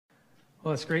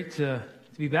Well, it's great to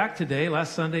be back today.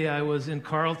 Last Sunday I was in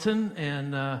Carlton,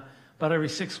 and about every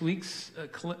 6 weeks,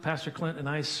 Pastor Clint and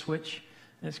I switch.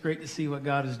 And it's great to see what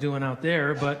God is doing out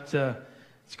there, but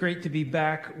it's great to be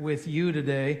back with you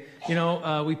today. You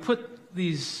know, we put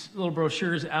these little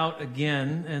brochures out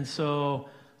again, and so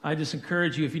I just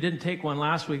encourage you, if you didn't take one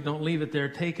last week, don't leave it there.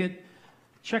 Take it,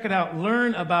 check it out,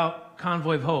 learn about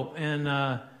Convoy of Hope,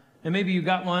 and maybe you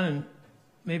got one, and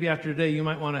maybe after today you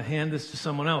might want to hand this to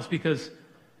someone else, because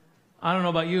I don't know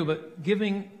about you, but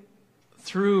giving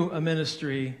through a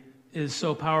ministry is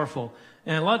so powerful.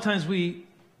 And a lot of times we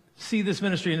see this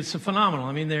ministry, and it's phenomenal.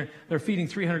 I mean, they're feeding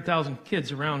 300,000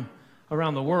 kids around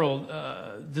the world.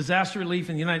 Disaster relief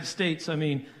in the United States, I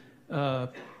mean,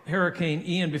 Hurricane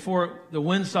Ian, before the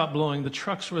wind stopped blowing, the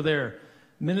trucks were there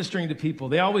ministering to people.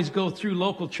 They always go through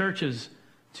local churches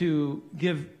to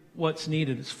give what's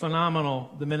needed. It's phenomenal,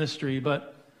 the ministry,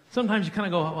 but sometimes you kind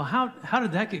of go, well, how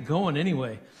did that get going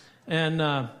anyway? And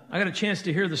I got a chance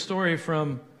to hear the story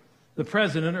from the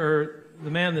president, or the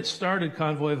man that started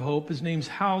Convoy of Hope. His name's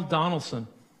Hal Donaldson,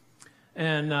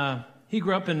 and he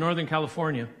grew up in Northern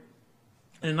California.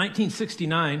 And in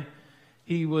 1969,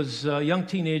 he was a young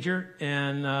teenager,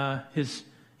 and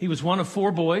he was one of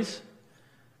 4 boys.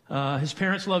 His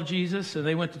parents loved Jesus, and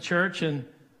they went to church, and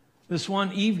this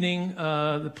one evening,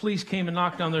 the police came and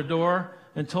knocked on their door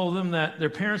and told them that their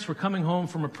parents were coming home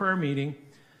from a prayer meeting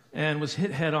and was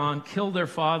hit head on, killed their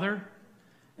father,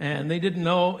 and they didn't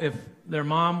know if their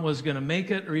mom was going to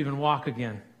make it or even walk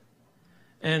again.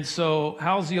 And so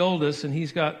Hal's the oldest, and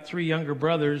he's got 3 younger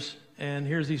brothers, and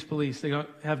here's these police. They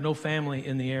have no family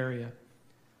in the area.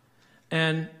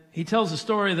 And he tells the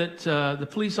story that the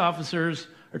police officers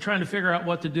are trying to figure out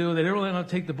what to do. They don't really want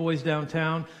to take the boys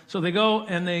downtown. So they go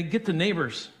and they get the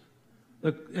neighbors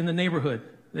in the neighborhood.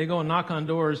 They go and knock on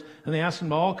doors, and they ask them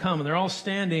to all come, and they're all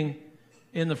standing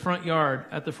in the front yard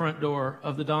at the front door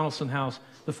of the Donaldson house.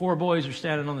 The 4 boys are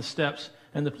standing on the steps,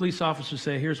 and the police officers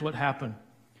say, here's what happened.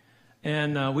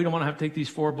 And we don't want to have to take these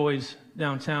 4 boys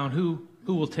downtown. Who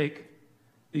will take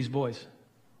these boys?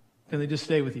 Can they just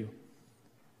stay with you?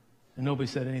 And nobody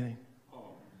said anything.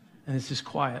 And it's just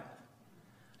quiet.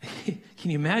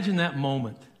 Can you imagine that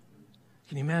moment?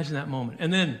 Can you imagine that moment?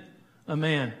 And then a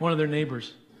man, one of their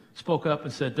neighbors, spoke up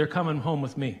and said, they're coming home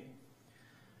with me.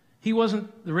 He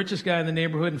wasn't the richest guy in the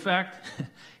neighborhood. In fact,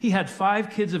 he had 5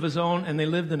 kids of his own, and they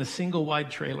lived in a single wide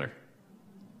trailer.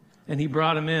 And he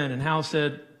brought them in, and Hal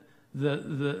said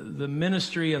the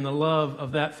ministry and the love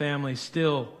of that family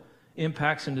still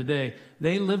impacts him today.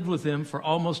 They lived with him for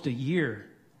almost a year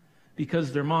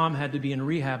because their mom had to be in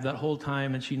rehab that whole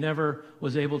time, and she never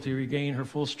was able to regain her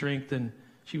full strength, and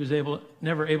she was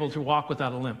never able to walk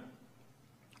without a limp.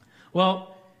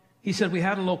 Well, he said, we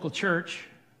had a local church,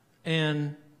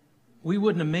 and we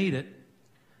wouldn't have made it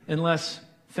unless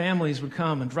families would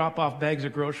come and drop off bags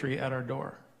of grocery at our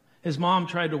door. His mom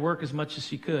tried to work as much as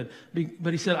she could.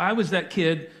 But he said, I was that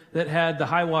kid that had the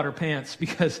high water pants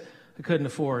because I couldn't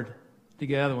afford to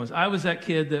get other ones. I was that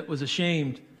kid that was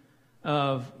ashamed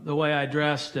of the way I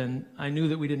dressed, and I knew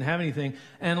that we didn't have anything.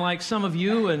 And like some of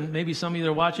you, and maybe some of you that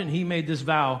are watching, he made this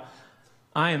vow,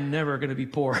 I am never going to be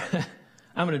poor.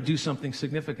 I'm going to do something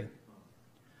significant.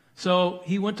 So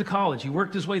he went to college. He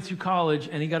worked his way through college,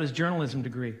 and he got his journalism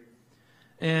degree.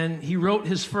 And he wrote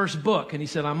his first book, and he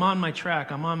said, I'm on my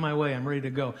track. I'm on my way. I'm ready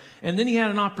to go. And then he had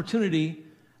an opportunity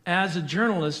as a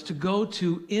journalist to go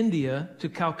to India, to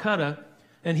Calcutta,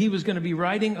 and he was going to be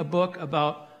writing a book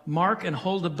about Mark and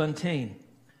Huldah Buntain.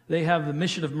 They have the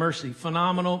Mission of Mercy,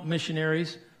 phenomenal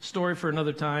missionaries, story for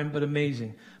another time, but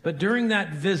amazing. But during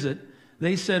that visit,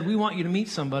 they said, we want you to meet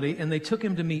somebody, and they took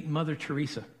him to meet Mother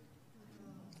Teresa.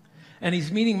 And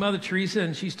he's meeting Mother Teresa,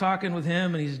 and she's talking with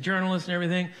him, and he's a journalist and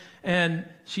everything. And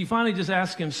she finally just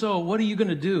asked him, so what are you going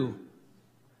to do?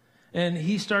 And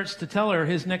he starts to tell her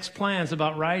his next plans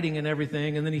about writing and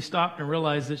everything. And then he stopped and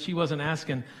realized that she wasn't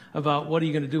asking about what are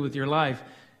you going to do with your life.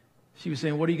 She was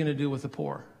saying, what are you going to do with the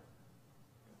poor?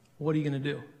 What are you going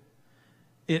to do?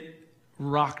 It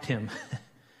rocked him.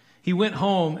 He went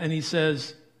home, and he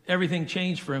says everything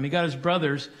changed for him. He got his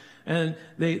brothers, and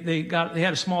they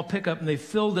had a small pickup, and they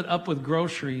filled it up with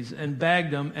groceries and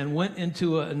bagged them and went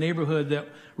into a neighborhood that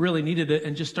really needed it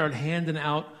and just started handing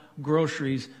out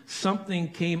groceries. Something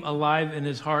came alive in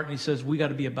his heart, and he says, we got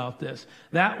to be about this.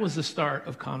 That was the start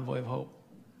of Convoy of Hope.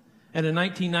 And in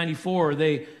 1994,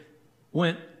 they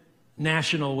went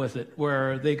national with it,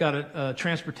 where they got a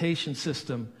transportation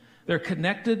system. They're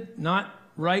connected, not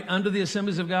right under the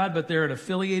Assemblies of God, but they're an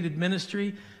affiliated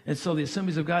ministry. And so the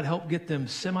Assemblies of God helped get them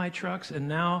semi-trucks, and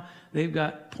now they've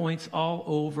got points all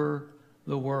over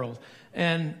the world.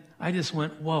 And I just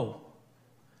went, whoa.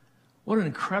 What an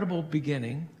incredible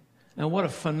beginning, and what a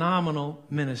phenomenal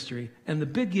ministry. And the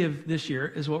Big Give this year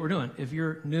is what we're doing. If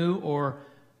you're new or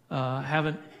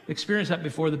haven't experienced that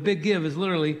before, the Big Give is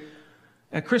literally,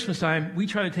 at Christmas time, we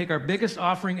try to take our biggest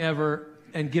offering ever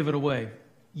and give it away.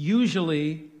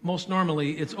 Usually, most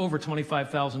normally, it's over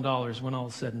 $25,000 when all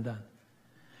is said and done.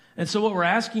 And so what we're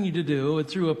asking you to do,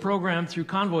 through a program through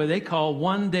Convoy, they call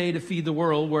One Day to Feed the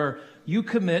World, where you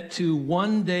commit to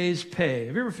 1 day's pay.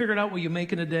 Have you ever figured out what you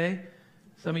make in a day?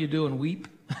 Some of you do and weep.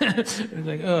 It's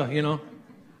like,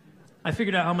 I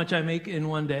figured out how much I make in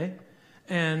 1 day.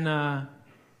 And I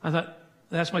thought,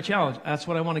 that's my challenge. That's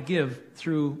what I want to give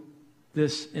through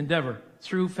this endeavor,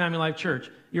 through Family Life Church.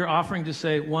 You're offering to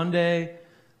say 1 day,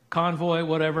 Convoy,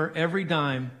 whatever, every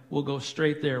dime will go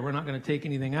straight there. We're not going to take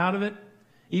anything out of it.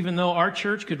 Even though our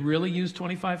church could really use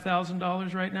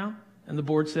 $25,000 right now, and the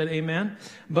board said amen.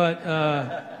 But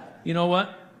you know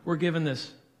what? We're giving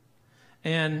this.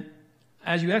 And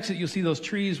as you exit, you'll see those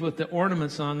trees with the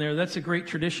ornaments on there. That's a great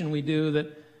tradition we do,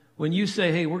 that when you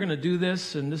say, hey, we're going to do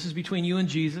this, and this is between you and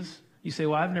Jesus, you say,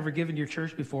 well, I've never given to your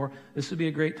church before. This would be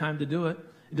a great time to do it.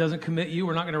 It doesn't commit you.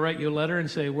 We're not going to write you a letter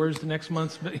and say, where's the next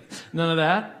month's? None of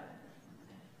that.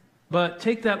 But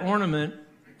take that ornament.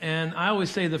 And I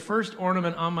always say the first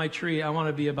ornament on my tree, I want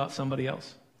to be about somebody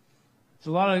else. There's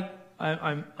a lot of,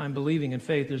 I'm believing in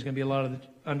faith, there's going to be a lot of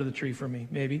under the tree for me.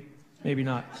 Maybe, maybe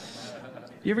not.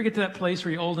 You ever get to that place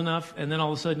where you're old enough and then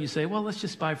all of a sudden you say, well, let's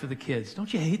just buy for the kids.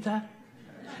 Don't you hate that?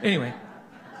 Anyway.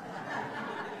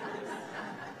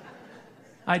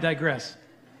 I digress.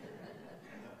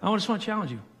 I just want to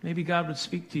challenge you. Maybe God would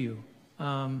speak to you.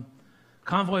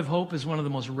 Convoy of Hope is one of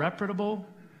the most reputable,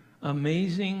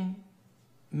 amazing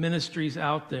ministries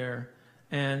out there,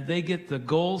 and they get the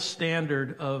gold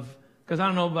standard of, because I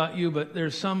don't know about you, but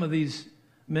there's some of these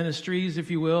ministries, if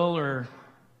you will, or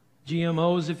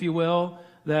GMOs, if you will,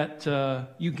 that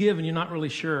you give and you're not really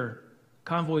sure.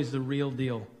 Convoy is the real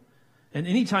deal. And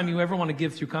anytime you ever want to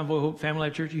give through Convoy Hope Family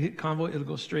Life Church, you hit Convoy, it'll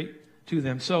go straight to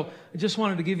them. So I just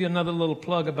wanted to give you another little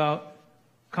plug about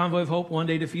Convoy of Hope, 1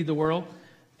 Day to Feed the World.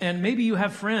 And maybe you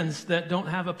have friends that don't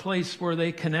have a place where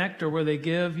they connect or where they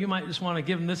give. You might just want to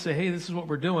give them this, say, hey, this is what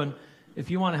we're doing.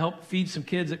 If you want to help feed some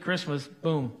kids at Christmas,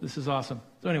 boom, this is awesome.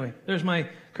 So anyway, there's my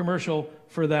commercial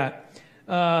for that.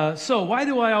 So why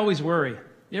do I always worry?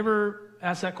 You ever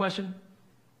ask that question?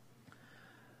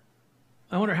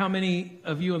 I wonder how many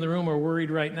of you in the room are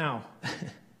worried right now.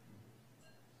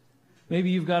 Maybe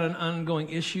you've got an ongoing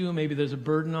issue. Maybe there's a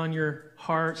burden on your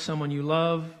heart, someone you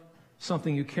love,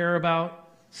 something you care about,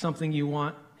 something you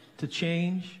want to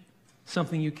change,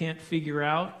 something you can't figure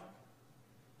out.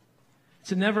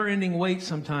 It's a never-ending weight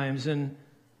sometimes, and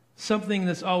something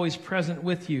that's always present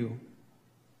with you. And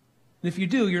if you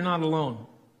do, you're not alone.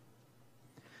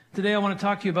 Today I want to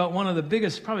talk to you about one of the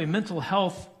biggest, probably mental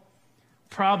health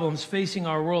problems facing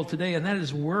our world today, and that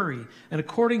is worry. And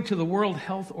according to the World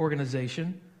Health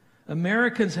Organization,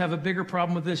 Americans have a bigger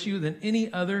problem with this issue than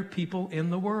any other people in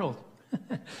the world.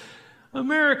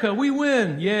 America, we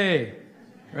win. Yay.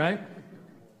 Right?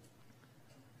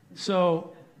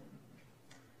 So,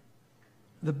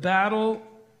 the battle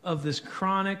of this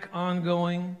chronic,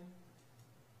 ongoing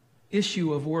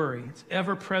issue of worry, it's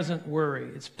ever-present worry.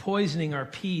 It's poisoning our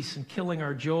peace and killing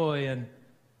our joy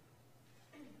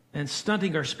and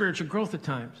stunting our spiritual growth at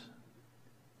times.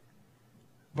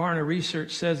 Barna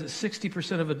research says that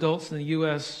 60% of adults in the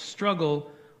U.S. struggle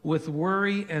with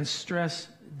worry and stress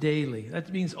daily.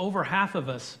 That means over half of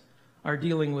us are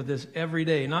dealing with this every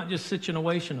day, not just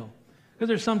situational. Because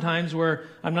there's some times where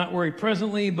I'm not worried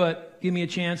presently, but give me a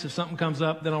chance. If something comes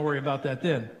up, then I'll worry about that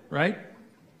then, right?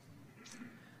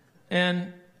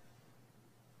 And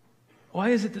why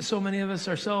is it that so many of us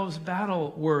ourselves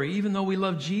battle worry, even though we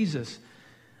love Jesus?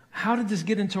 How did this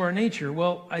get into our nature?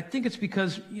 Well, I think it's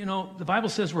because, the Bible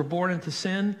says we're born into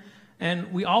sin,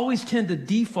 and we always tend to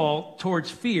default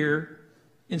towards fear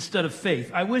instead of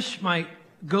faith. I wish my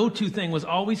go-to thing was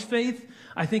always faith.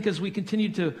 I think as we continue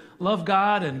to love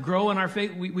God and grow in our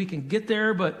faith, we can get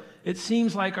there, but it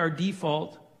seems like our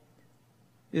default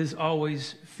is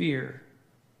always fear.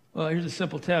 Well, here's a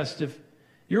simple test. If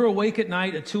you're awake at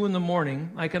night at 2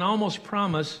 a.m, I can almost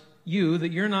promise you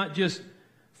that you're not just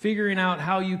figuring out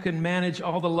how you can manage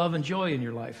all the love and joy in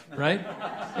your life, right?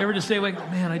 You ever just say, like,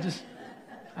 man, I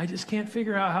just can't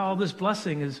figure out how all this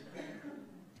blessing is.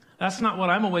 That's not what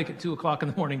I'm awake at 2 o'clock in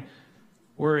the morning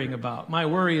worrying about. My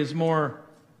worry is more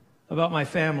about my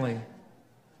family,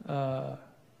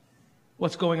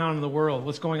 what's going on in the world,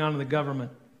 what's going on in the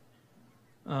government,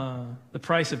 the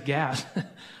price of gas,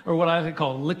 or what I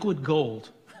call liquid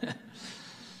gold.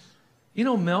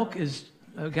 Milk is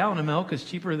A gallon of milk is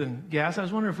cheaper than gas. I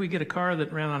was wondering if we get a car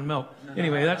that ran on milk.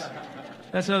 Anyway,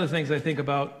 that's other things I think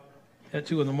about at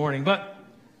 2 in the morning. But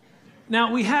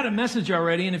now, we had a message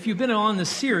already, and if you've been on the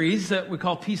series that we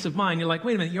call Peace of Mind, you're like,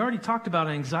 wait a minute, you already talked about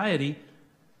anxiety.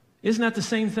 Isn't that the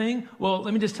same thing? Well,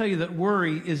 let me just tell you that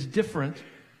worry is different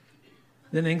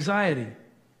than anxiety.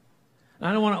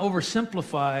 I don't want to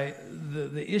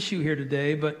oversimplify the issue here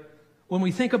today, but when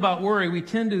we think about worry, we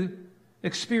tend to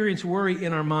experience worry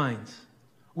in our minds.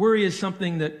 Worry is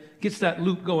something that gets that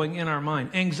loop going in our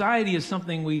mind. Anxiety is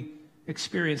something we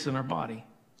experience in our body.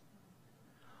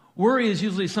 Worry is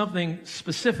usually something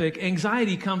specific.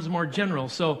 Anxiety comes more general.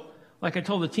 So, like I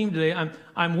told the team today,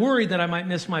 I'm worried that I might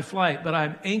miss my flight, but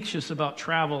I'm anxious about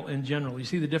travel in general. You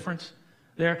see the difference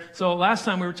there? So last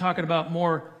time we were talking about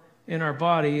more in our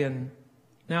body, and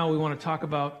now we want to talk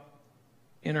about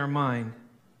in our mind.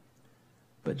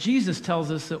 But Jesus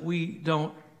tells us that we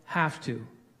don't have to.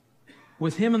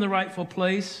 With him in the rightful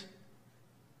place,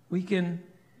 we can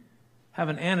have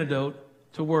an antidote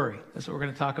to worry. That's what we're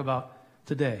going to talk about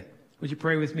today. Would you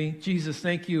pray with me? Jesus,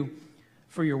 thank you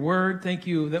for your word. Thank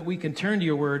you that we can turn to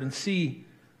your word and see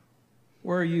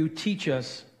where you teach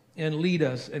us and lead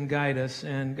us and guide us.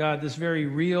 And God, this very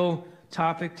real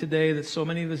topic today that so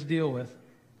many of us deal with,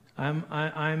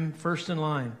 I'm first in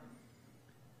line.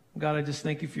 God, I just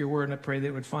thank you for your word, and I pray that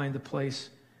it would find the place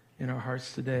in our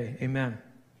hearts today. Amen.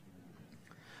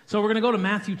 So we're going to go to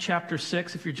Matthew chapter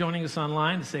 6. If you're joining us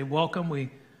online, to say welcome.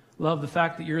 We love the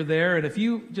fact that you're there. And if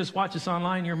you just watch us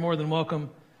online, you're more than welcome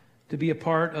to be a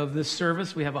part of this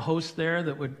service. We have a host there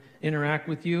that would interact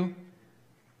with you.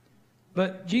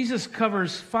 But Jesus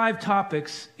covers 5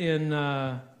 topics in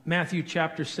Matthew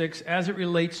chapter 6 as it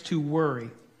relates to worry.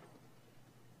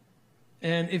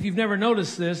 And if you've never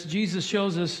noticed this, Jesus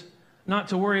shows us not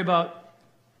to worry about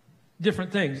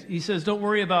different things. He says, don't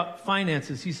worry about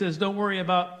finances. He says, don't worry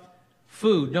about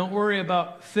food. Don't worry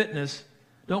about fitness.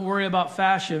 Don't worry about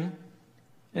fashion.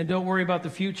 And don't worry about the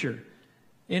future.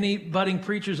 Any budding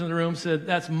preachers in the room said,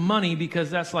 that's money, because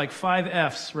that's like 5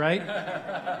 F's, right?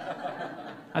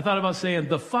 I thought about saying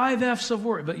the 5 F's of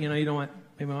worry, but you don't want,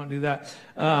 maybe I won't do that.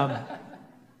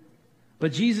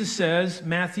 But Jesus says,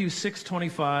 Matthew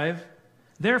 6:25,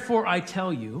 therefore I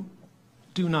tell you,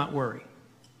 do not worry.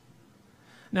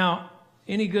 Now,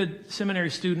 any good seminary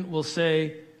student will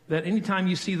say that anytime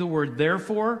you see the word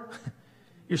therefore,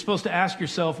 you're supposed to ask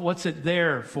yourself, what's it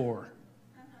there for?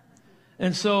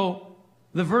 And so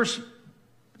the verse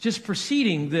just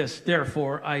preceding this,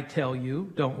 therefore I tell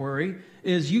you, don't worry,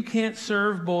 is you can't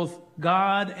serve both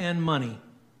God and money.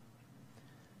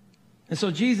 And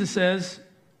so Jesus says,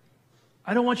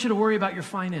 I don't want you to worry about your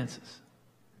finances.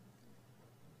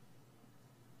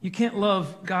 You can't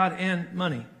love God and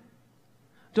money.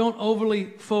 Don't overly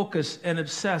focus and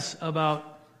obsess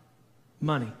about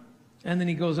money. And then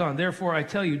he goes on, therefore I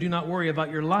tell you, do not worry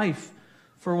about your life,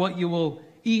 for what you will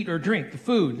eat or drink. The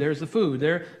food, there's the food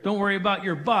there. Don't worry about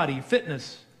your body,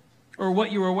 fitness, or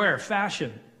what you will wear,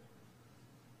 fashion.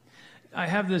 I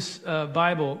have this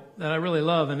Bible that I really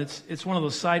love, and it's one of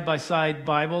those side-by-side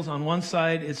Bibles. On one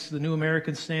side, it's the New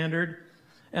American Standard,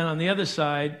 and on the other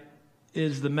side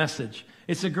is the Message.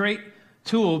 It's a great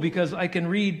tool because I can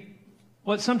read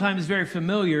what sometimes is very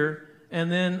familiar,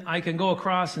 and then I can go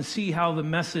across and see how the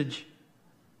Message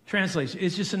translates.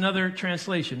 It's just another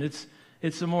translation.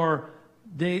 It's a more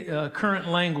current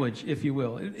language, if you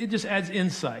will. It just adds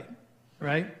insight,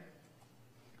 right?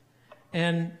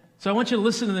 And so I want you to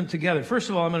listen to them together. First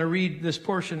of all, I'm going to read this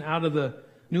portion out of the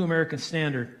New American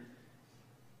Standard.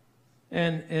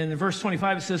 And in verse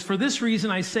 25, it says, for this reason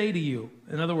I say to you,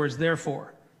 in other words,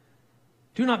 therefore,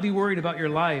 do not be worried about your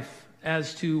life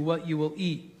as to what you will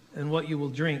eat and what you will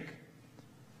drink,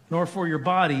 nor for your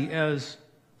body as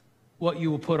what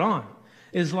you will put on.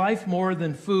 Is life more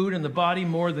than food and the body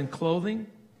more than clothing?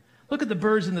 Look at the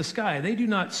birds in the sky. They do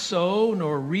not sow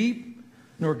nor reap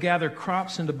nor gather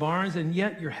crops into barns, and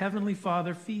yet your heavenly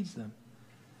Father feeds them.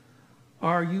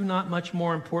 Are you not much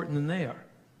more important than they are?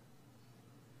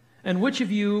 And which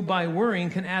of you, by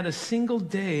worrying, can add a single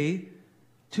day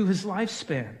to his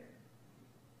lifespan?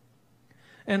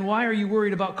 And why are you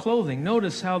worried about clothing?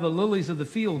 Notice how the lilies of the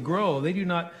field grow. They do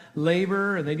not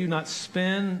labor and they do not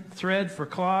spin thread for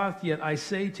cloth. Yet I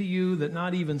say to you that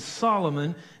not even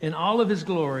Solomon in all of his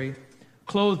glory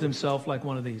clothed himself like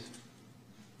one of these.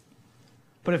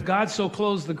 But if God so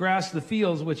clothes the grass of the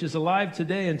fields, which is alive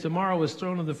today and tomorrow is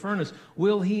thrown in the furnace,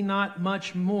 will he not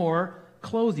much more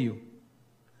clothe you?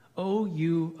 O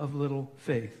you of little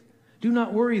faith. Do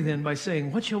not worry then by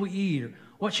saying, what shall we eat? Or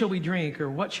what shall we drink?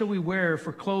 Or what shall we wear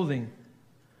for clothing?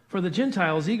 For the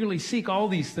Gentiles eagerly seek all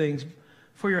these things,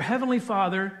 For your heavenly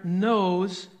Father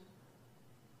knows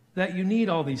that you need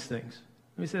all these things.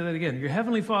 Let me say that again. Your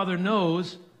heavenly Father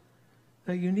knows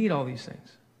that you need all these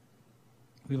things.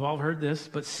 We've all heard this,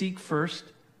 but seek first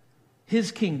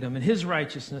his kingdom and his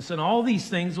righteousness, and all these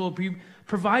things will be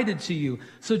provided to you.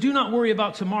 So do not worry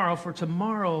about tomorrow, for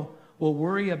tomorrow will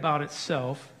worry about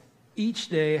itself. Each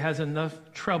day has enough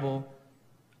trouble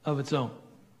of its own.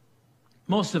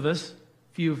 Most of us,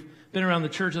 if you've been around the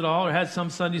church at all or had some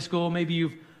Sunday school, maybe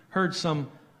you've heard some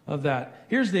of that.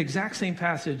 Here's the exact same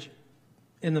passage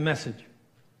in the Message.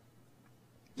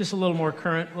 Just a little more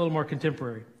current, a little more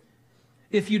contemporary.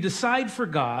 If you decide for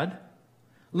God,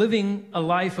 living a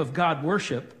life of God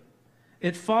worship,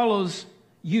 it follows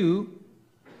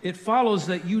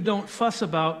that you don't fuss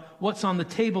about what's on the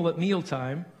table at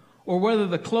mealtime or whether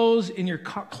the clothes in your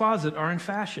closet are in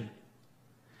fashion.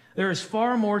 There is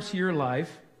far more to your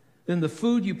life than the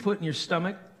food you put in your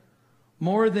stomach,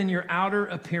 more than your outer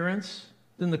appearance,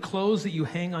 than the clothes that you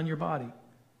hang on your body.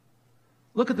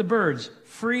 Look at the birds,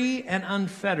 free and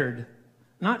unfettered,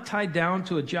 not tied down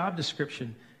to a job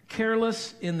description,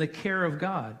 careless in the care of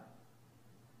God.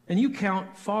 And you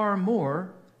count far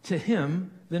more to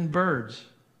him than birds.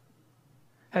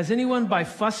 Has anyone by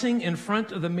fussing in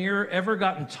front of the mirror ever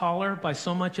gotten taller by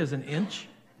so much as an inch?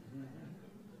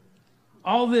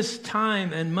 All this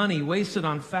time and money wasted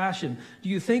on fashion, do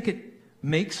you think it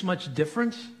makes much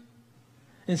difference?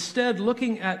 Instead,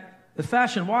 looking at the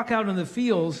fashion, walk out in the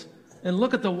fields and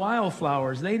look at the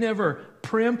wildflowers. They never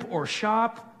primp or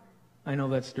shop. I know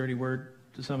that's a dirty word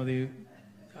to some of you.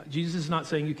 Jesus is not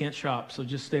saying you can't shop, so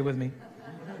just stay with me.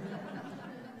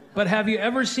 But have you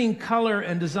ever seen color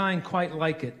and design quite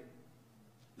like it?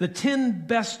 The 10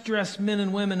 best-dressed men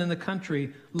and women in the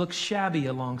country look shabby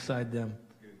alongside them.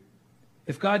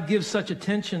 If God gives such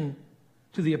attention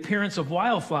to the appearance of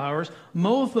wildflowers,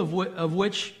 most of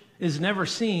which is never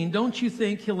seen, don't you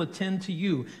think he'll attend to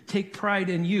you, take pride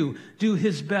in you, do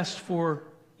his best for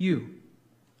you?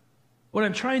 What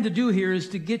I'm trying to do here is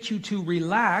to get you to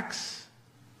relax,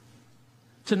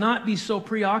 to not be so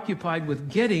preoccupied with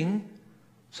getting,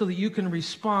 so that you can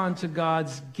respond to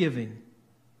God's giving.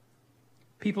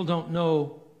 People who don't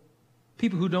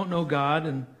know God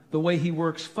and the way he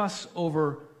works fuss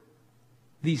over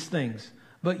these things.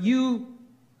 But you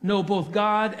know both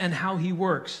God and how he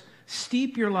works.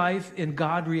 Steep your life in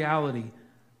God reality,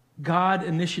 God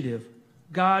initiative,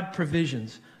 God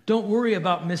provisions. Don't worry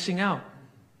about missing out.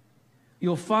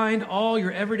 You'll find all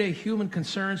your everyday human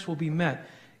concerns will be met.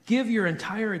 Give your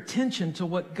entire attention to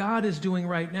what God is doing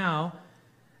right now,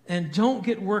 and don't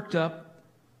get worked up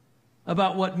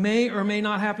about what may or may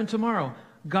not happen tomorrow.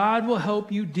 God will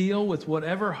help you deal with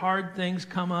whatever hard things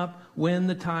come up when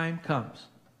the time comes.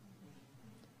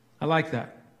 I like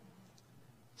that.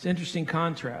 It's an interesting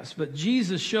contrast. But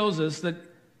Jesus shows us that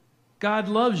God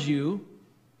loves you,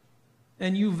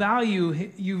 and your value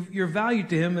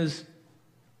to him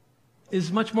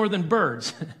is much more than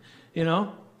birds, you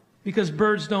know, because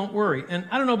birds don't worry. And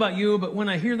I don't know about you, but when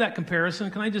I hear that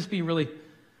comparison, can I just be really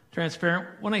transparent?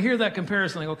 When I hear that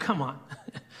comparison, I go, come on.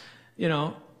 You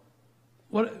know,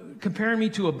 comparing me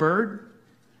to a bird?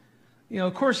 You know,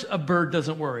 of course a bird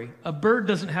doesn't worry. A bird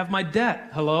doesn't have my debt.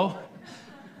 Hello?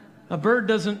 A bird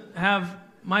doesn't have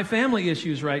my family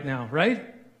issues right now, right?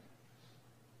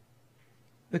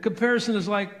 The comparison is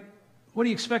like, what do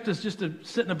you expect us just to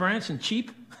sit in a branch and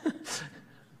cheep?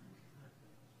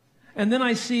 And then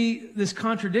I see this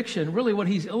contradiction. Really what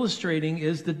he's illustrating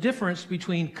is the difference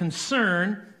between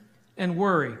concern and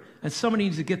worry. And somebody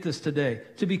needs to get this today.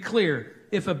 To be clear,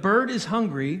 if a bird is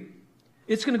hungry,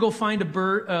 it's going to go find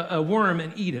a worm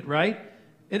and eat it, right?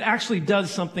 It actually does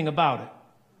something about it.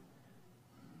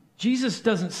 Jesus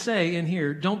doesn't say in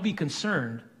here, don't be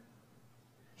concerned.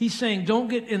 He's saying, don't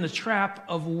get in the trap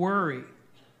of worry.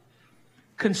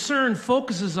 Concern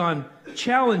focuses on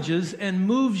challenges and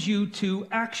moves you to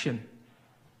action.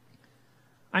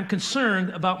 I'm concerned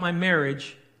about my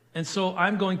marriage, and so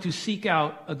I'm going to seek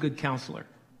out a good counselor.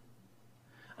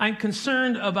 I'm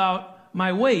concerned about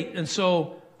my weight, and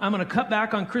so I'm going to cut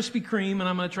back on Krispy Kreme, and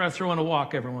I'm going to try to throw in a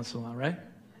walk every once in a while, right?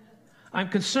 I'm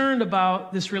concerned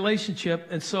about this relationship,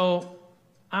 and so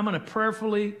I'm going to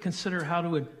prayerfully consider how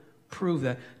to improve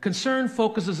that. Concern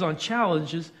focuses on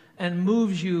challenges and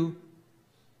moves you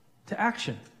to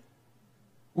action.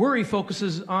 Worry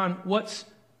focuses on what's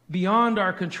beyond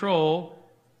our control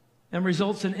and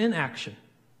results in inaction.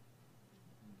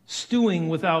 Stewing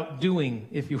without doing,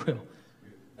 if you will.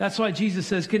 That's why Jesus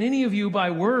says, can any of you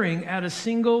by worrying add a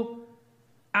single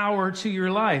hour to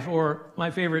your life? Or my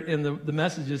favorite in the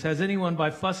messages, has anyone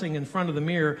by fussing in front of the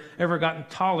mirror ever gotten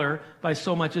taller by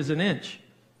so much as an inch?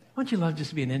 Wouldn't you love just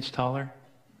to be an inch taller?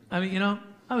 I mean,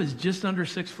 I was just under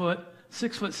 6 foot.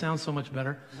 6 foot sounds so much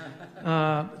better.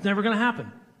 It's never going to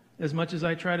happen as much as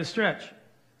I try to stretch.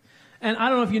 And I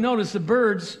don't know if you notice, the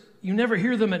birds, you never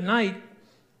hear them at night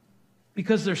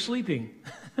because they're sleeping,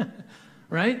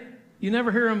 right? You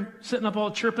never hear them sitting up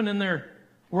all chirping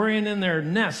worrying in their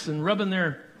nests and rubbing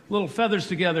their little feathers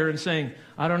together and saying,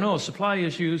 I don't know, supply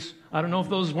issues. I don't know if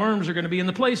those worms are going to be in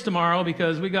the place tomorrow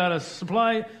because we got a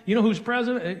supply. You know who's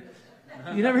president?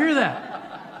 You never hear that.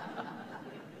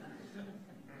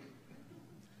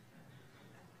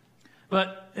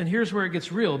 And here's where it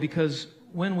gets real, because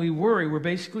when we worry, we're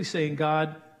basically saying,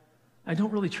 God, I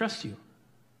don't really trust you.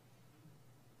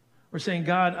 We're saying,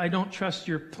 God, I don't trust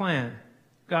your plan.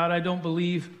 God, I don't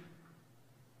believe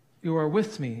you are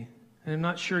with me, and I'm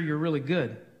not sure you're really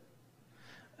good.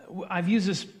 I've used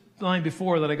this line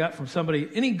before that I got from somebody.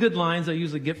 Any good lines I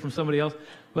usually get from somebody else,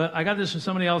 but I got this from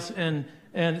somebody else, and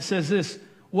it says this: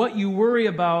 what you worry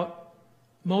about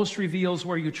most reveals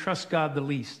where you trust God the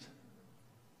least.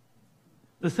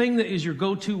 The thing that is your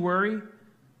go-to worry,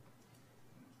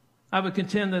 I would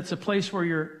contend that's a place where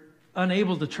you're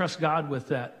unable to trust God with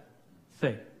that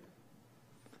thing.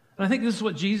 And I think this is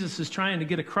what Jesus is trying to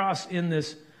get across in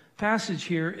this passage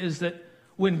here, is that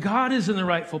when God is in the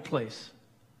rightful place,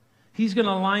 he's going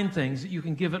to align things that you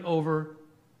can give it over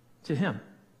to him.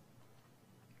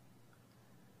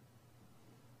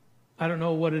 I don't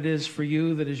know what it is for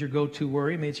you that is your go-to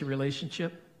worry. Maybe it's a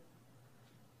relationship.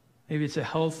 Maybe it's a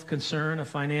health concern, a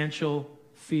financial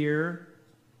fear,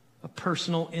 a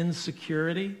personal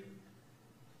insecurity.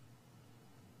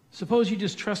 Suppose you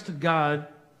just trusted God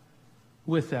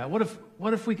with that.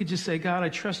 What if we could just say, God, I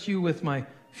trust you with my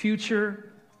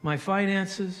future, my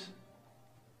finances,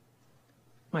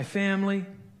 my family.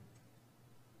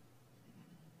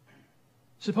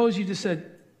 Suppose you just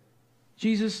said,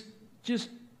 Jesus, just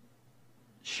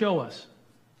show us.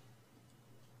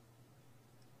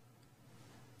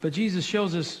 But Jesus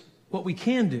shows us what we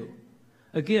can do.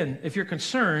 Again, if you're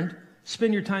concerned,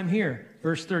 spend your time here.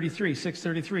 Verse 33,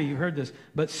 633, you heard this.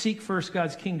 But seek first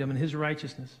God's kingdom and his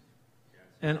righteousness,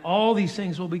 and all these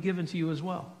things will be given to you as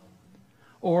well.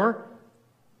 Or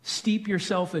steep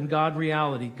yourself in God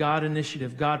reality, God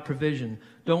initiative, God provision.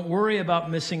 Don't worry about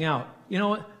missing out. You know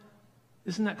what?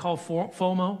 Isn't that called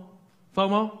FOMO?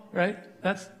 FOMO, right?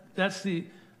 That's the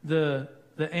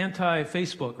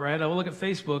anti-Facebook, right? I will look at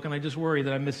Facebook and I just worry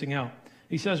that I'm missing out.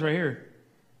 He says right here,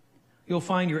 you'll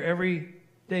find your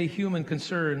everyday human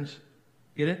concerns,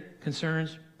 get it?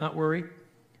 Concerns, not worry,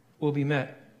 will be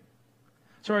met.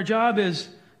 So our job is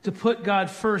to put God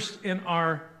first in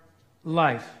our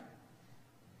life.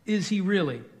 Is he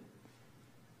really?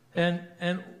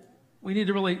 And we need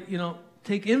to really,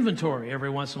 take inventory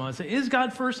every once in a while and say, is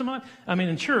God first in my life? I mean,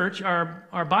 in church,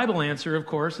 our Bible answer, of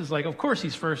course, is like, of course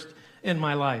he's first in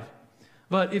my life.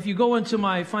 But if you go into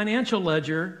my financial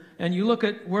ledger and you look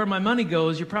at where my money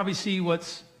goes, you probably see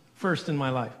what's first in my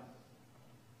life.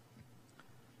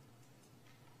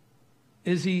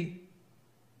 Is he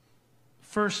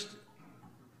first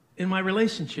in my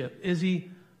relationship? Is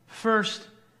he first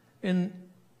in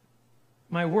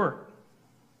my work?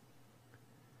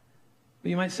 But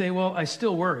you might say, well, I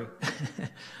still worry.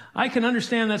 I can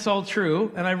understand that's all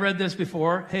true, and I've read this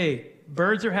before. Hey,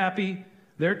 birds are happy.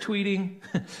 They're tweeting.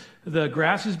 The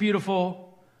grass is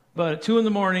beautiful. But at 2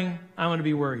 a.m, I'm going to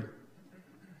be worried.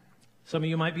 Some of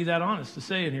you might be that honest to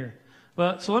say in here.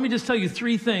 So let me just tell you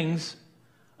 3 things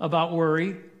about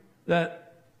worry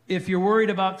that if you're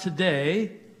worried about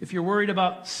today, if you're worried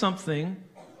about something,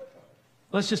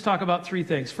 let's just talk about 3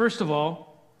 things. First of all,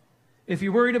 if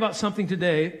you're worried about something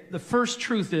today, the first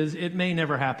truth is it may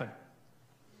never happen.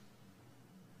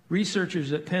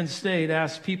 Researchers at Penn State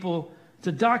asked people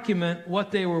to document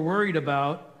what they were worried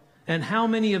about and how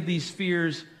many of these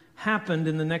fears happened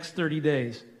in the next 30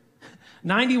 days.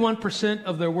 91%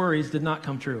 of their worries did not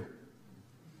come true.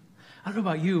 I don't know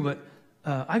about you, but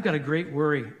I've got a great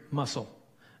worry muscle.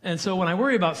 And so when I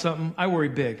worry about something, I worry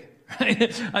big.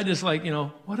 Right? I just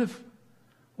I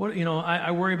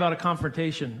worry about a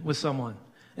confrontation with someone.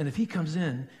 And if he comes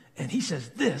in and he says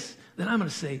this, then I'm going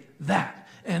to say that.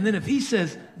 And then if he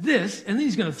says this, and then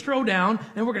he's going to throw down,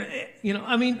 and we're going to,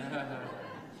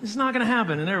 it's not going to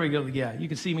happen. And there we go. Yeah, you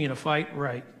can see me in a fight.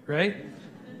 Right?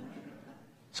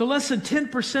 So less than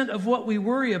 10% of what we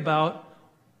worry about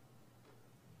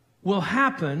will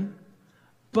happen,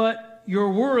 but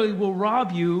your worry will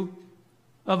rob you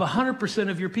of 100%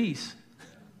 of your peace.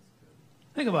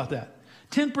 Think about that.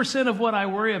 10% of what I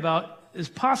worry about is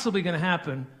possibly going to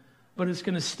happen, but it's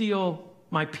going to steal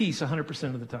my peace 100%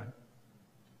 of the time.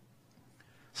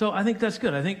 So I think that's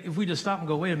good. I think if we just stop and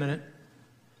go, wait a minute,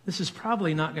 this is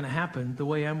probably not going to happen the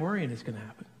way I'm worrying it's going to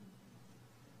happen.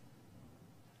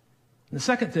 And the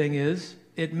second thing is,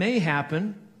 it may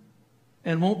happen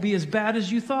and won't be as bad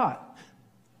as you thought.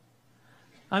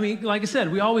 I mean, like I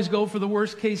said, we always go for the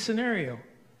worst case scenario.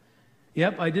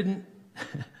 Yep, I didn't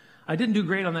do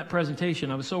great on that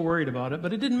presentation. I was so worried about it,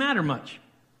 but it didn't matter much.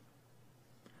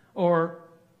 Or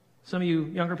some of you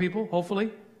younger people,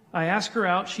 hopefully, I asked her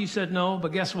out, she said no,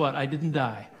 but guess what? I didn't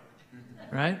die,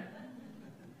 right?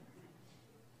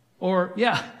 Or,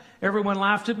 yeah, everyone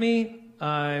laughed at me.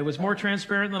 I was more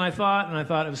transparent than I thought, and I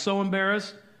thought I was so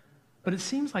embarrassed. But it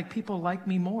seems like people like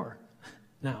me more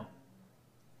now.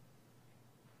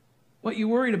 What you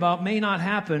worried about may not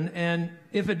happen, and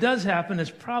if it does happen, it's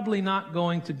probably not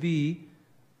going to be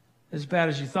as bad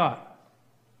as you thought.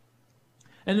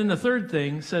 And then the third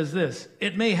thing says this: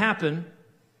 it may happen,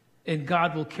 and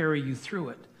God will carry you through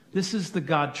it. This is the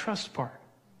God trust part.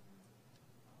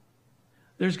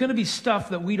 There's going to be stuff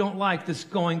that we don't like that's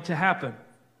going to happen.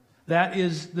 That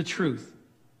is the truth.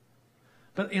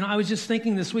 But, I was just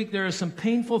thinking this week, there are some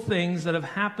painful things that have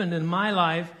happened in my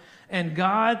life, and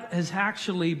God has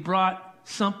actually brought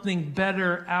something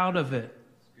better out of it.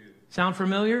 Sound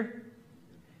familiar?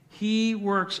 He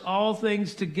works all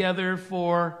things together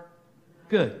for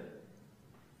good.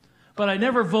 But I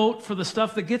never vote for the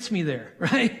stuff that gets me there,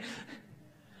 right?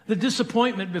 The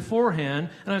disappointment beforehand,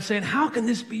 and I'm saying, how can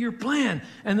this be your plan?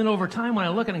 And then over time when I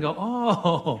look at it and go,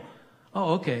 oh,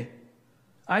 okay,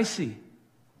 I see.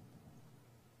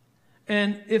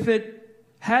 And if it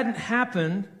hadn't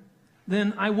happened,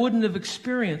 then I wouldn't have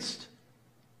experienced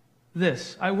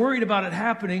this. I worried about it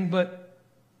happening, but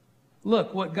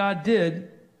look, what God did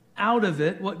out of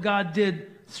it, what God did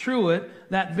through it,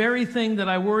 that very thing that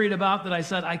I worried about, that I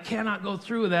said, I cannot go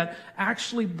through with that,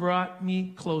 actually brought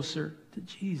me closer to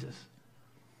Jesus.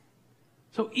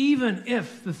 So even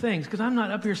if the things, because I'm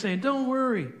not up here saying, don't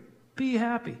worry, be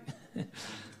happy.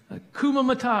 Kuma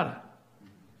Matata.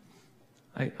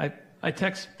 I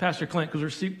text Pastor Clint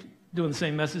because we're doing the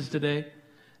same message today.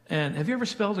 And have you ever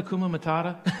spelled Hakuna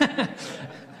Matata?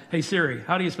 Hey Siri,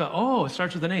 how do you spell? Oh, it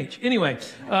starts with an H. Anyway,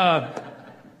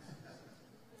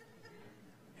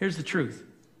 here's the truth.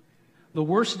 The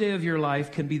worst day of your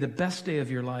life can be the best day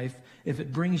of your life if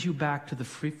it brings you back to the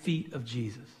feet of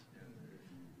Jesus.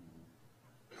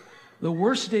 The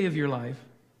worst day of your life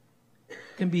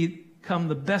can become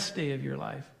the best day of your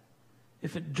life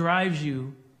if it drives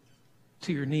you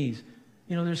to your knees.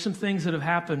 There's some things that have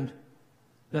happened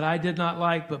that I did not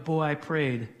like, but boy, I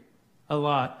prayed a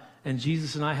lot. And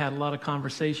Jesus and I had a lot of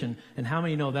conversation. And how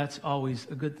many know that's always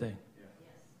a good thing?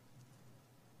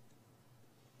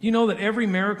 Do you know that every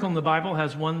miracle in the Bible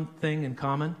has one thing in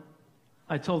common?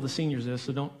 I told the seniors this,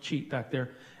 so don't cheat back there.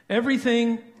 Every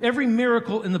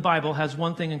miracle in the Bible has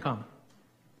one thing in common.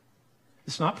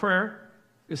 It's not prayer,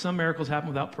 because some miracles happen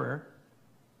without prayer.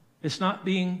 It's not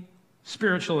being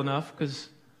spiritual enough, because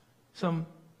some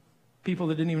people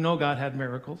that didn't even know God had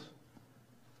miracles.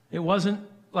 It wasn't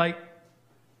like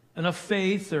enough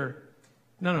faith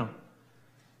no.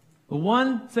 The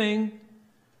one thing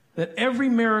that every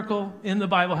miracle in the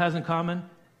Bible has in common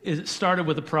is it started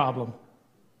with a problem.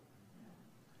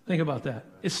 Think about that.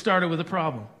 It started with a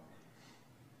problem.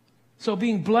 So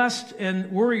being blessed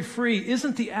and worry-free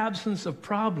isn't the absence of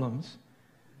problems.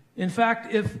 In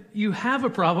fact, if you have a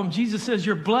problem, Jesus says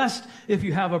you're blessed if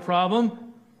you have a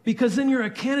problem, because then you're a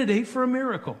candidate for a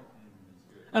miracle.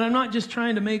 And I'm not just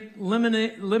trying to make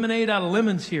lemonade out of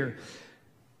lemons here.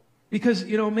 Because,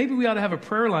 maybe we ought to have a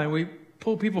prayer line. We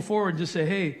pull people forward and just say,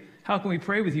 hey, how can we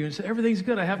pray with you? And say, everything's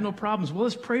good. I have no problems. Well,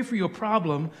 let's pray for you a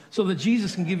problem so that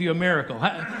Jesus can give you a miracle.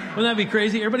 Wouldn't that be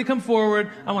crazy? Everybody come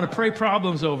forward. I want to pray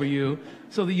problems over you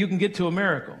so that you can get to a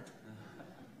miracle.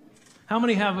 How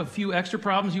many have a few extra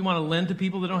problems you want to lend to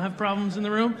people that don't have problems in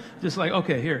the room? Just like,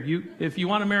 okay, here, if you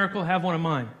want a miracle, have one of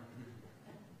mine.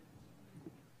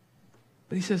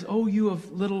 But he says, oh, you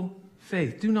of little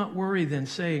faith, do not worry then,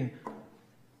 saying,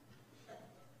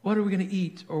 what are we going to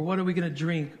eat? Or what are we going to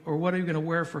drink? Or what are we going to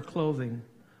wear for clothing?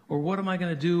 Or what am I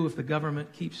going to do if the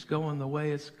government keeps going the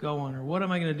way it's going? Or what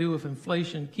am I going to do if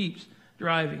inflation keeps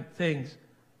driving things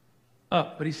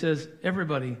up? But he says,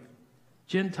 everybody,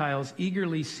 Gentiles,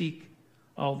 eagerly seek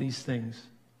all these things.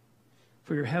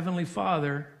 For your heavenly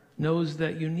Father knows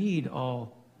that you need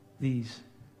all these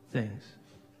things.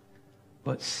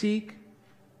 But seek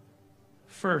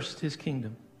first his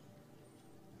kingdom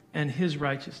and his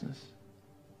righteousness,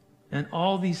 and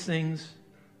all these things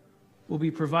will be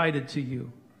provided to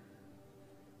you.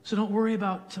 So don't worry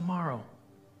about tomorrow,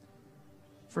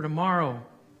 for tomorrow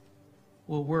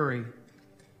will worry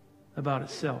about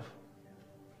itself.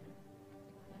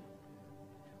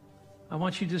 I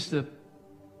want you just to,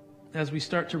 as we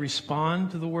start to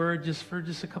respond to the word, just for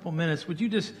just a couple minutes, would you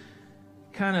just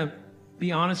kind of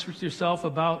be honest with yourself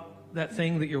about that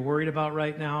thing that you're worried about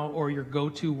right now, or your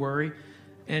go-to worry?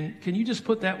 And can you just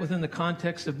put that within the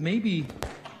context of maybe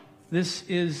this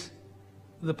is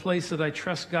the place that I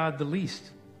trust God the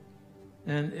least?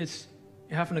 And it's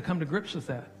having to come to grips with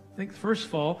that. I think first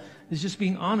of all is just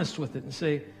being honest with it and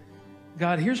say,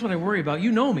 God, here's what I worry about.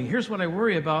 You know me. Here's what I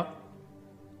worry about.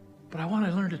 But I want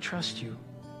to learn to trust you.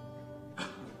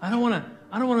 I don't want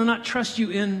to not trust you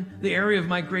in the area of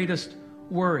my greatest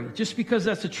worry. Just because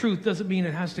that's the truth doesn't mean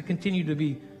it has to continue to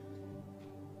be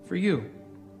for you.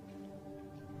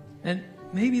 And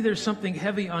maybe there's something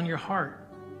heavy on your heart,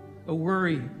 a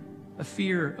worry, a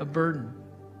fear, a burden.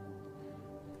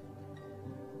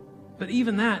 But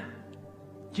even that,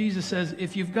 Jesus says,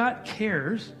 if you've got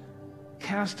cares,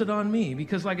 cast it on me.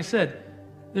 Because like I said,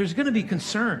 there's going to be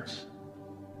concerns.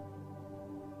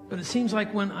 But it seems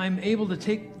like when I'm able to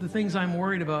take the things I'm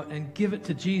worried about and give it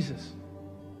to Jesus,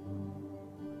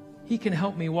 He can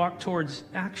help me walk towards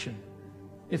action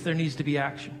if there needs to be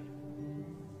action.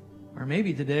 Or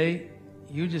maybe today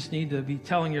you just need to be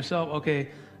telling yourself,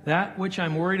 okay, that which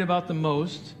I'm worried about the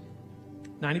most,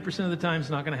 90% of the time is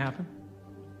not going to happen.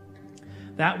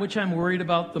 That which I'm worried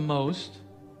about the most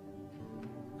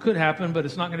could happen, but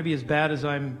it's not going to be as bad as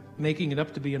I'm making it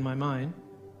up to be in my mind.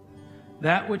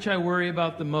 That which I worry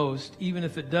about the most, even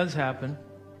if it does happen,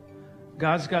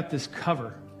 God's got this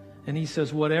cover. And He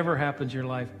says, whatever happens in your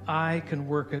life, I can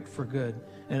work it for good.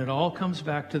 And it all comes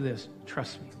back to this: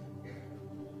 trust me.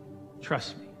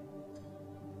 Trust me.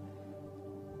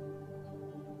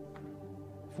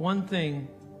 If one thing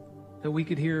that we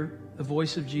could hear the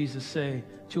voice of Jesus say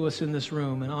to us in this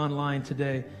room and online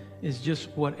today is just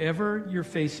whatever you're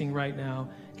facing right now,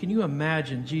 can you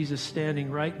imagine Jesus standing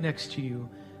right next to you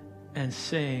and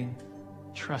saying,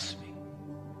 trust me?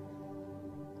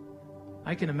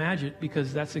 I can imagine it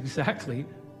because that's exactly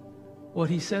what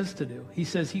He says to do. He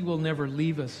says He will never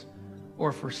leave us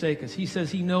or forsake us. He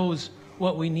says He knows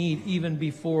what we need even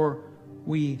before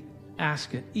we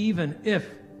ask it, even if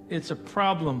it's a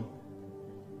problem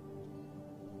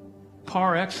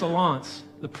par excellence,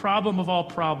 the problem of all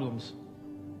problems.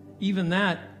 Even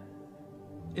that,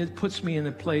 it puts me in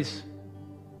a place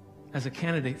as a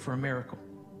candidate for a miracle.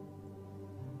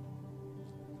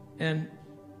 And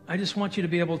I just want you to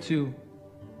be able to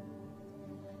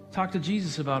talk to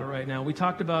Jesus about it right now. We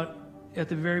talked about at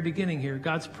the very beginning here,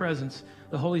 God's presence,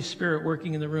 the Holy Spirit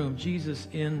working in the room, Jesus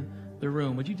in the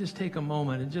room. Would you just take a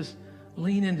moment and just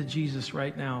lean into Jesus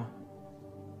right now?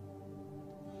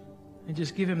 And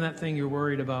just give Him that thing you're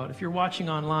worried about. If you're watching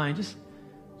online, just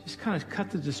kind of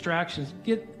cut the distractions.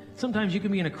 Sometimes you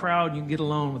can be in a crowd and you can get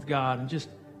alone with God and just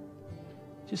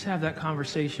have that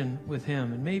conversation with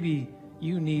Him. And maybe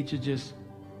you need to just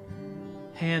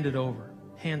hand it over.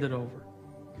 Hand it over.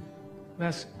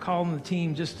 Let's call on the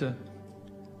team just to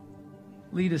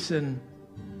lead us in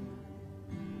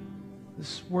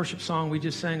this worship song we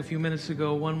just sang a few minutes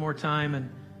ago one more time. And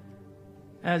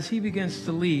as he begins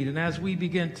to lead and as we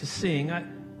begin to sing,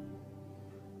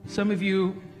 some of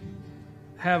you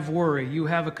have worry, you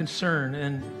have a concern,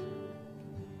 and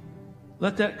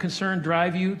let that concern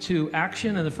drive you to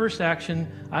action. And the first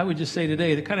action, I would just say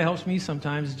today, that kind of helps me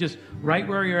sometimes, is just right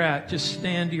where you're at, just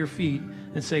stand to your feet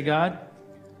and say, God,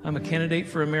 I'm a candidate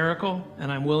for a miracle,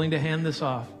 and I'm willing to hand this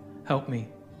off. Help me.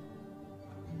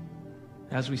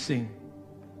 As we sing,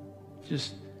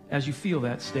 just as you feel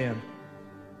that, stand.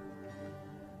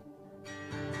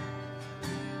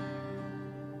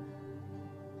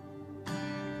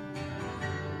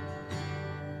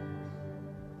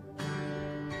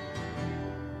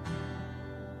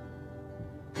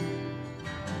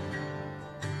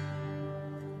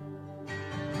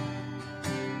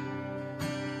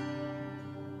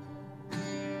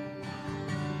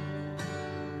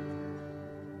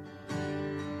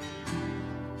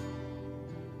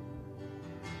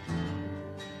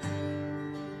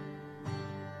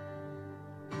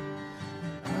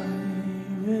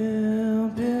 It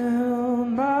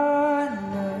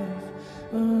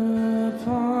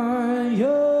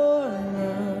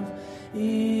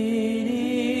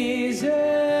is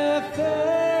a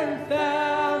firm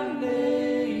foundation.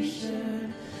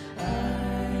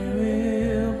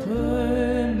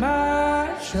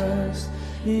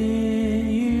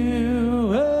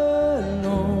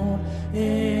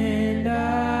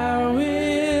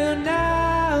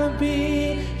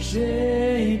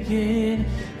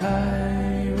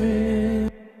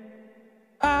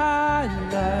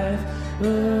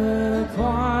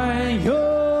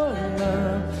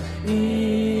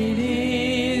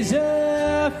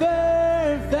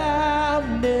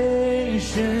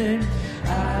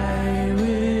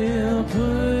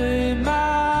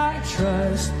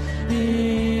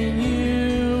 in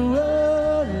you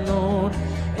alone.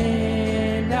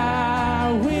 And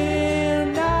I will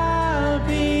not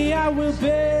be, I will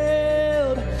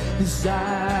build, as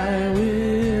I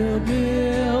will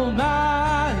build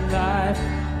my life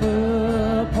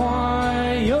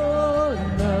upon your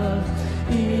love.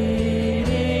 It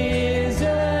is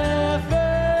a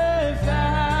firm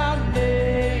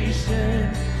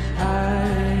foundation.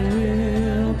 I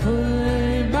will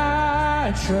put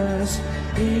my trust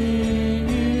in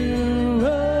you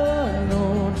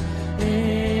alone,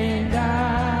 and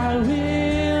I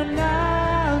will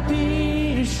not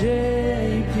be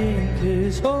shaken,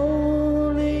 'cause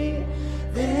holy,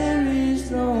 there is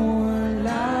no one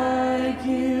like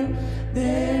you,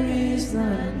 there is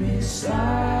none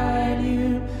beside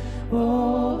you.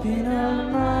 Open up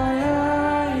my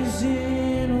eyes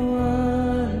in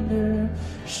wonder,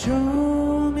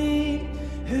 show me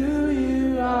who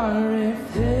you are, and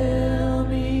fill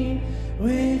me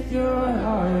with your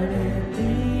heart, and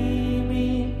lead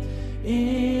me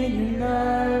in your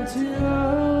love to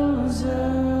those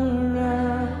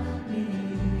around me.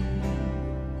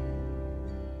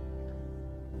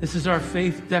 This is our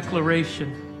faith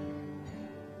declaration,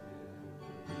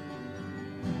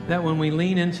 that when we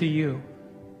lean into you,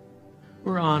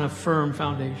 we're on a firm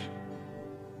foundation.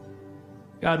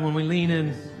 God, when we lean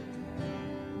in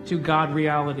to God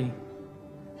reality,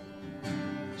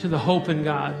 to the hope in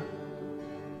God,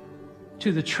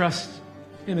 to the trust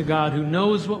in a God who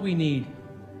knows what we need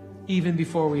even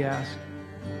before we ask,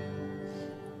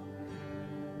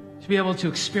 to be able to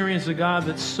experience a God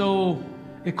that so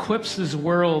equips this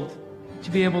world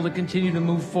to be able to continue to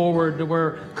move forward to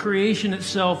where creation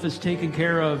itself is taken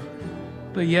care of,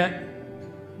 but yet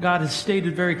God has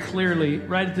stated very clearly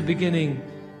right at the beginning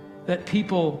that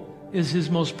people is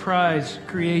his most prized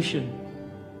creation.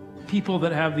 People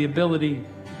that have the ability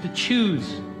to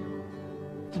choose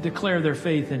to declare their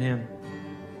faith in him.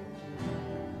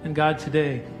 And God,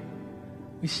 today,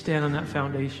 we stand on that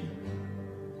foundation.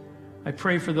 I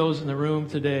pray for those in the room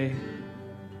today.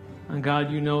 And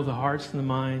God, you know the hearts and the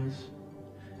minds.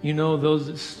 You know those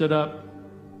that stood up.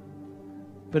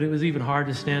 But it was even hard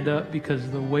to stand up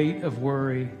because the weight of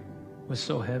worry was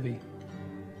so heavy.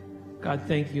 God,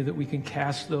 thank you that we can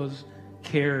cast those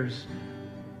cares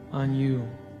on you.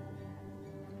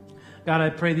 God,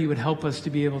 I pray that you would help us to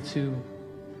be able to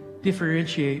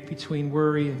differentiate between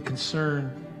worry and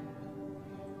concern.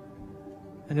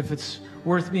 And if it's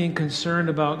worth being concerned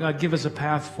about, God, give us a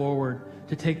path forward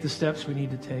to take the steps we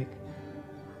need to take.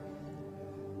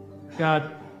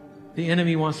 God, the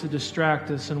enemy wants to distract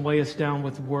us and weigh us down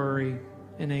with worry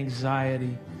and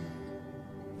anxiety.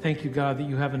 Thank you, God, that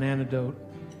you have an antidote.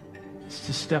 It's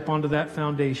to step onto that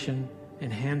foundation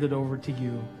and hand it over to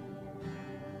you.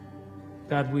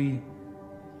 God, we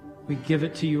give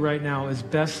it to you right now as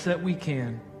best that we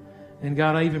can. And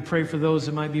God, I even pray for those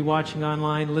that might be watching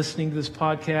online, listening to this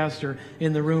podcast, or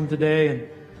in the room today, and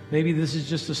maybe this is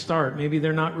just a start. Maybe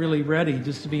they're not really ready,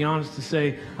 just to be honest, to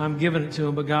say, I'm giving it to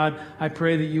them. But God, I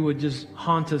pray that you would just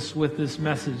haunt us with this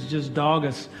message, just dog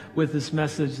us with this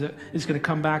message that is going to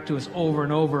come back to us over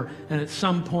and over. And at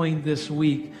some point this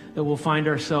week that we'll find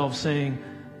ourselves saying,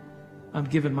 I'm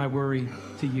giving my worry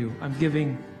to you. I'm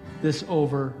giving this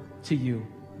over to you.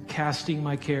 I'm casting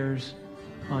my cares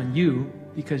on you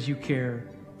because you care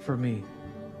for me.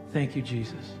 Thank you,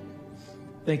 Jesus.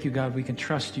 Thank you, God, we can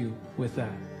trust you with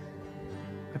that.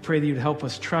 I pray that you'd help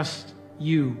us trust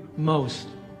you most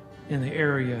in the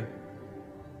area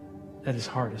that is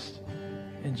hardest.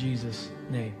 In Jesus'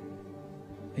 name,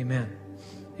 amen.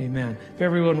 Amen. If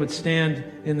everyone would stand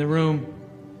in the room.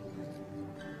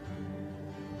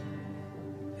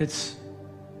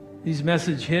 These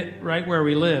messages hit right where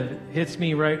we live. It hits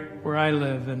me right where I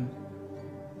live. And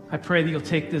I pray that you'll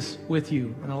take this with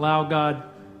you and allow God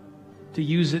to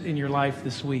use it in your life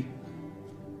this week.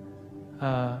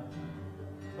 A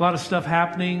lot of stuff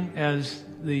happening as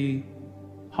the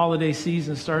holiday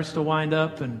season starts to wind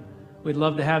up, and we'd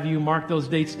love to have you mark those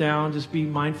dates down. Just be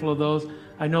mindful of those.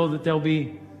 I know that there'll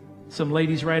be some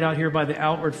ladies right out here by the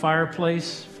outward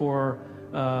fireplace for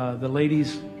the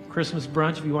ladies' Christmas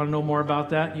brunch. If you want to know more about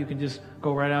that, you can just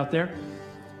go right out there.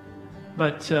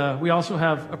 But we also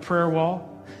have a prayer wall.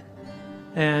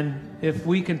 And if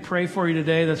we can pray for you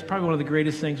today, that's probably one of the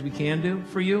greatest things we can do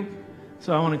for you.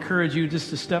 So I want to encourage you just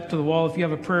to step to the wall. If you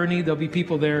have a prayer need, there'll be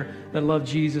people there that love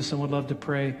Jesus and would love to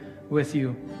pray with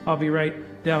you. I'll be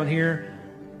right down here.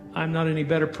 I'm not any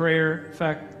better prayer. In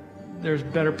fact, there's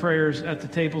better prayers at the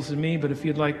tables than me, but if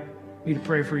you'd like me to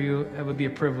pray for you, that would be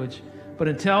a privilege. But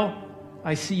until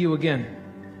I see you again,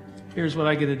 here's what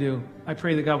I get to do. I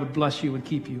pray that God would bless you and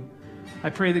keep you. I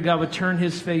pray that God would turn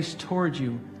his face towards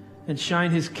you and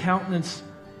shine his countenance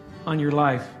on your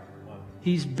life.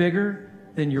 He's bigger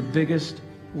than your biggest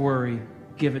worry.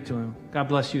 Give it to him. God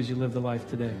bless you as you live the life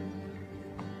today.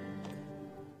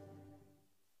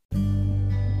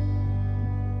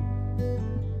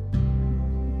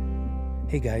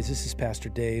 Hey guys, this is Pastor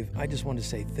Dave. I just want to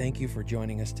say thank you for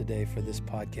joining us today for this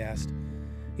podcast.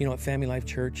 You know, at Family Life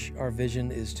Church, our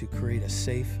vision is to create a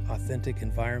safe, authentic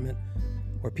environment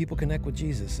where people connect with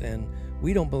Jesus, and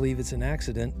we don't believe it's an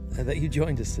accident that you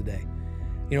joined us today.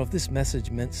 You know, if this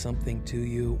message meant something to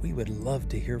you, we would love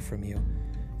to hear from you.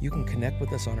 You can connect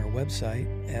with us on our website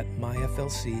at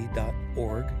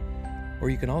myflc.org, or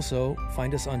you can also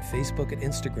find us on Facebook and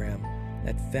Instagram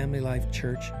at Family Life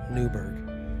Church Newburgh.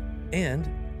 And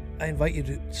I invite you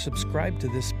to subscribe to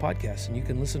this podcast, and you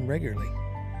can listen regularly.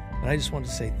 And I just want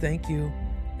to say thank you,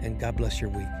 and God bless your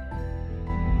week.